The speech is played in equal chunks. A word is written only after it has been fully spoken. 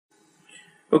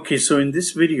Okay, so in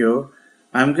this video,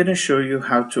 I'm going to show you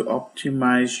how to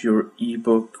optimize your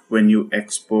ebook when you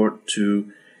export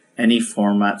to any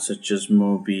format such as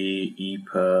Mobi,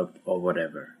 EPUB, or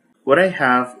whatever. What I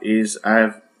have is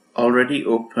I've already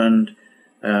opened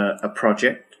a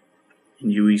project in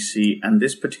UEC, and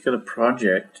this particular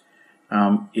project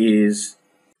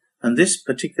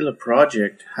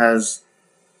has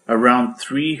around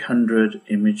 300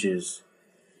 images.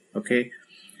 Okay.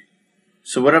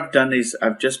 So what I've done is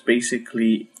I've just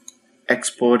basically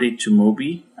exported to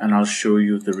Mobi, and I'll show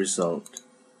you the result.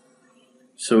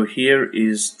 So here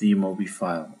is the Mobi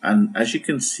file, and as you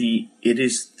can see, it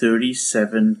is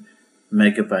 37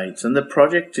 megabytes, and the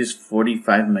project is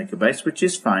 45 megabytes, which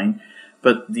is fine,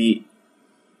 but the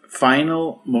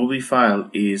final Mobi file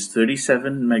is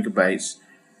 37 megabytes,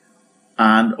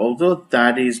 and although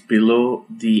that is below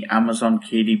the Amazon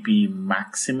KDP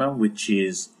maximum, which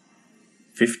is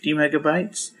 50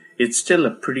 megabytes, it's still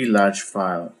a pretty large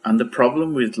file. And the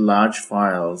problem with large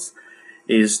files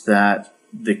is that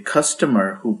the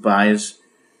customer who buys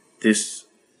this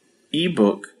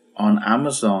ebook on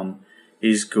Amazon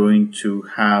is going to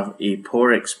have a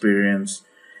poor experience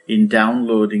in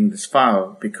downloading this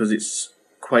file because it's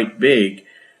quite big.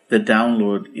 The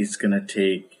download is going to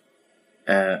take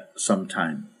some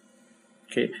time.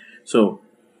 Okay, so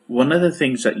one of the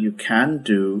things that you can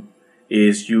do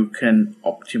is you can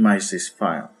optimize this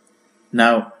file.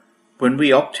 Now, when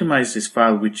we optimize this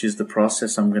file, which is the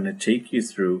process I'm going to take you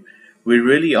through, we're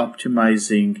really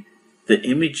optimizing the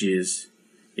images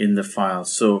in the file.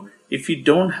 So if you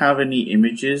don't have any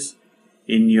images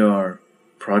in your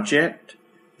project,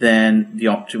 then the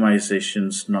optimization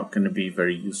is not going to be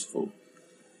very useful.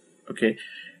 Okay,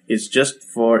 it's just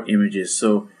for images.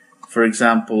 So for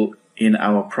example, in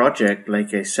our project,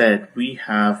 like I said, we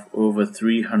have over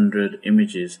 300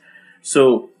 images.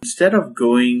 So instead of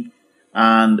going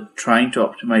and trying to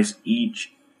optimize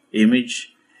each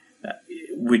image,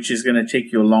 which is going to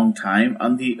take you a long time,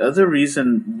 and the other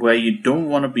reason why you don't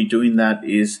want to be doing that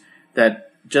is that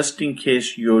just in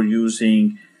case you're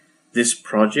using this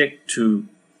project to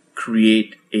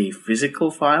create a physical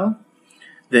file,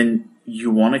 then you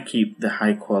want to keep the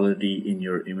high quality in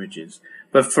your images.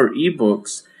 But for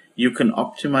ebooks, you can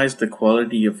optimize the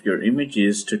quality of your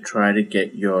images to try to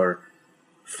get your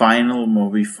final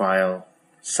Mobi file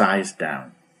size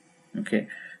down. Okay,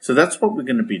 so that's what we're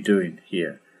going to be doing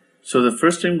here. So the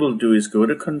first thing we'll do is go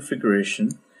to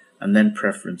configuration and then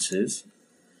preferences,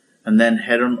 and then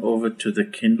head on over to the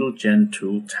Kindle Gen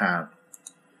Tool tab.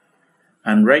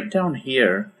 And right down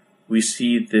here, we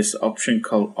see this option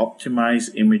called optimize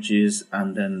images,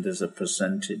 and then there's a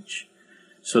percentage.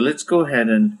 So let's go ahead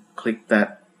and click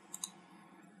that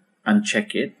and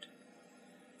check it.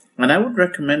 And I would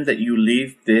recommend that you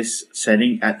leave this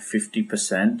setting at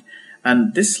 50%.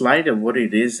 And this slider, what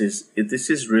it is this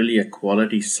is really a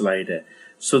quality slider.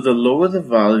 So the lower the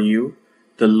value,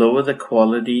 the lower the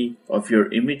quality of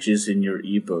your images in your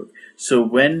ebook. So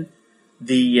when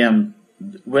the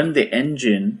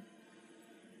engine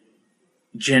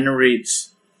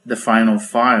generates the final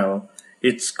file,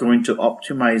 it's going to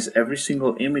optimize every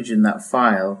single image in that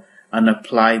file and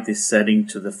apply this setting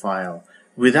to the file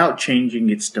without changing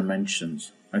its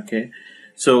dimensions. Okay,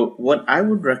 so what I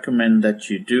would recommend that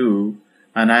you do,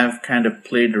 and I've kind of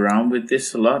played around with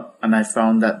this a lot, and I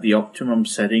found that the optimum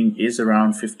setting is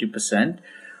around 50%,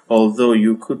 although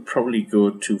you could probably go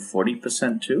to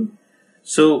 40% too.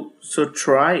 So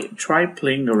try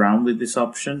playing around with this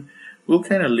option. We'll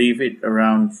kind of leave it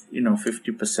around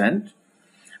 50%,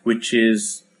 which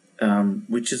is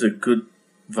a good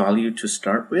value to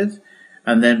start with,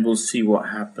 and then we'll see what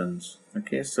happens.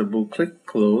 Okay, so we'll click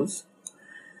close,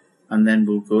 and then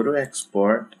we'll go to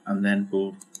export, and then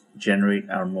we'll generate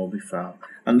our Mobi file.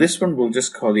 And this one we'll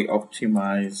just call the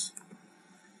optimize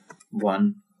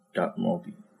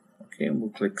one.mobi. Okay, and we'll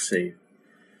click save.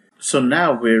 So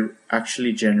now we're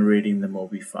actually generating the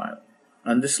Mobi file,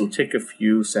 and this will take a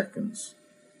few seconds.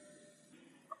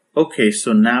 Okay,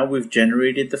 so now we've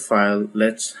generated the file.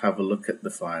 Let's have a look at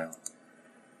the file.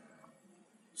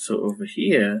 So over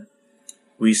here,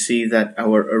 we see that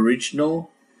our original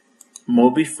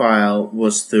Mobi file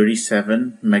was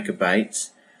 37 megabytes,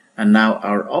 and now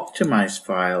our optimized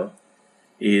file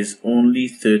is only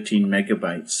 13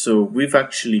 megabytes. So we've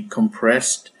actually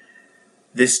compressed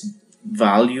this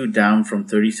value down from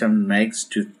 37 megs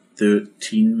to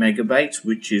 13 megabytes,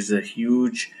 which is a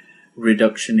huge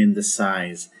reduction in the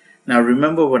size. Now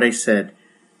remember what I said,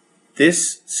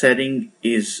 this setting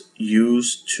is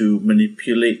used to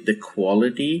manipulate the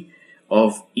quality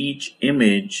of each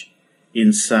image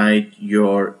inside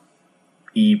your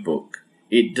ebook.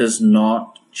 It does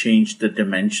not change the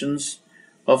dimensions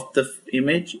of the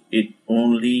image. It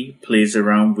only plays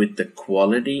around with the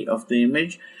quality of the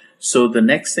image. So the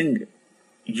next thing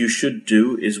you should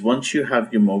do is, once you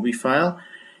have your MOBI file,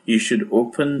 you should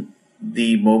open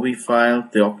the MOBI file,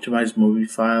 the optimized MOBI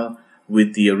file,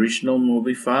 with the original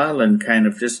MOBI file, and kind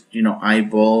of just,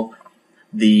 eyeball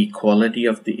the quality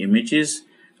of the images,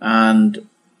 and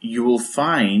you will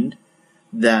find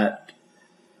that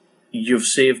you've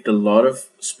saved a lot of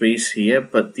space here,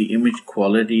 but the image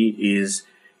quality is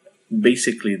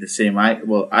basically the same.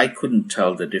 I couldn't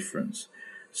tell the difference.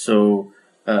 So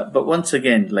but once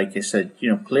again, like I said,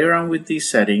 play around with these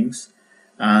settings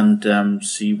and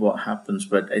see what happens.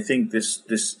 But I think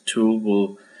this tool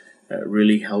will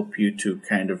really help you to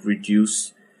kind of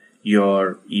reduce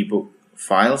your ebook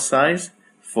file size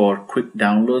for quick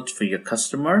downloads for your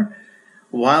customer,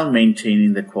 while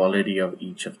maintaining the quality of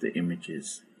each of the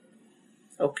images.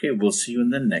 Okay, we'll see you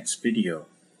in the next video.